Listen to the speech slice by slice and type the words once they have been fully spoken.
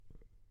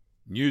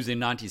News in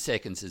 90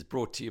 Seconds is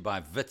brought to you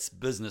by Wits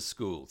Business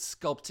School,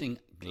 sculpting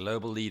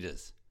global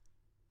leaders.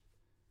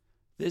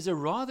 There's a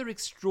rather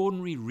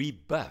extraordinary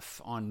rebuff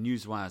on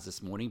Newswires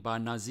this morning by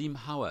Nazim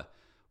Hawa,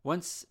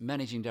 once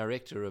managing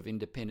director of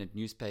independent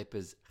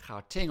newspapers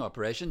Gauteng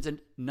operations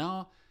and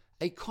now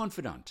a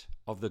confidant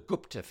of the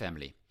Gupta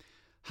family.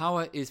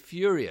 Hawa is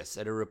furious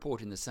at a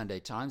report in the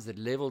Sunday Times that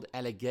leveled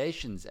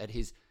allegations at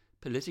his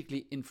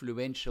politically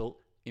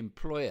influential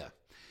employer.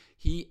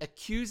 He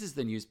accuses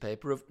the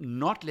newspaper of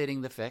not letting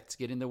the facts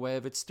get in the way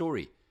of its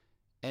story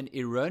and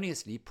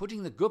erroneously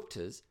putting the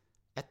Guptas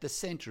at the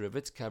center of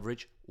its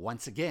coverage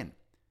once again.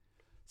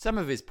 Some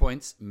of his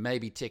points may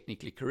be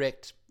technically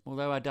correct,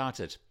 although I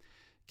doubt it.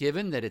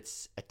 Given that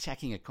it's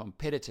attacking a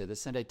competitor, the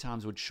Sunday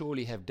Times would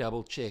surely have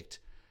double-checked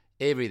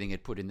everything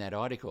it put in that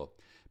article.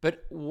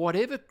 But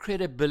whatever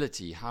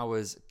credibility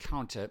Hawa's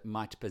counter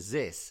might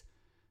possess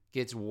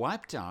gets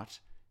wiped out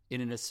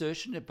in an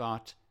assertion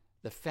about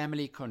the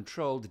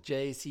family-controlled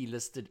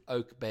JSE-listed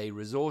Oak Bay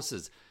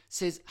Resources.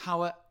 Says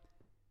Hawa,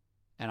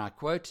 and I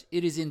quote,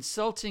 "It is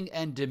insulting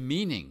and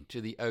demeaning to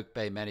the Oak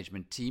Bay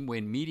management team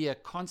when media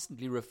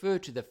constantly refer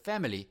to the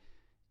family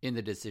in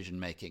the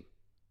decision-making."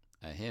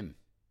 Ahem.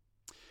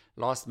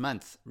 Last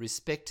month,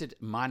 respected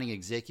mining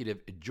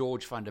executive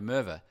George van der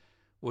Merwe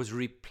was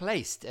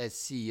replaced as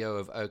CEO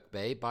of Oak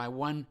Bay by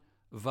one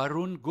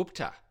Varun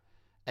Gupta,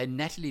 a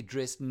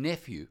nattily-dressed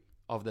nephew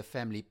of the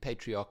family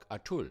patriarch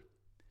Atul.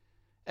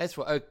 As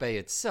for Oak Bay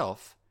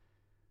itself,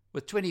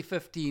 with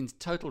 2015's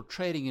total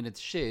trading in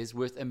its shares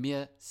worth a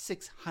mere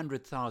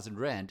 600,000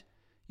 rand,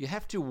 you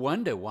have to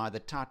wonder why the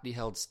tightly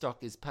held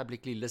stock is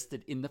publicly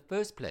listed in the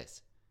first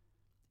place.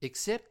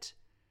 Except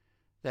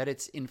that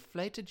its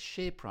inflated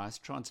share price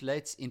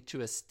translates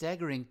into a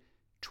staggering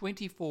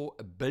 24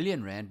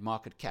 billion rand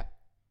market cap.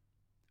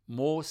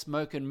 More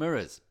smoke and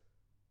mirrors,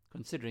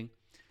 considering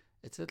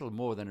it's little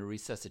more than a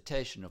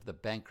resuscitation of the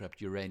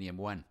bankrupt Uranium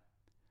One.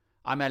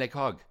 I'm Alec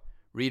Hogg.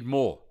 Read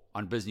more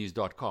on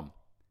biznews.com.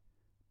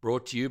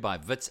 Brought to you by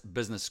Wits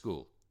Business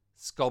School,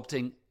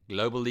 sculpting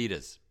global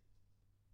leaders.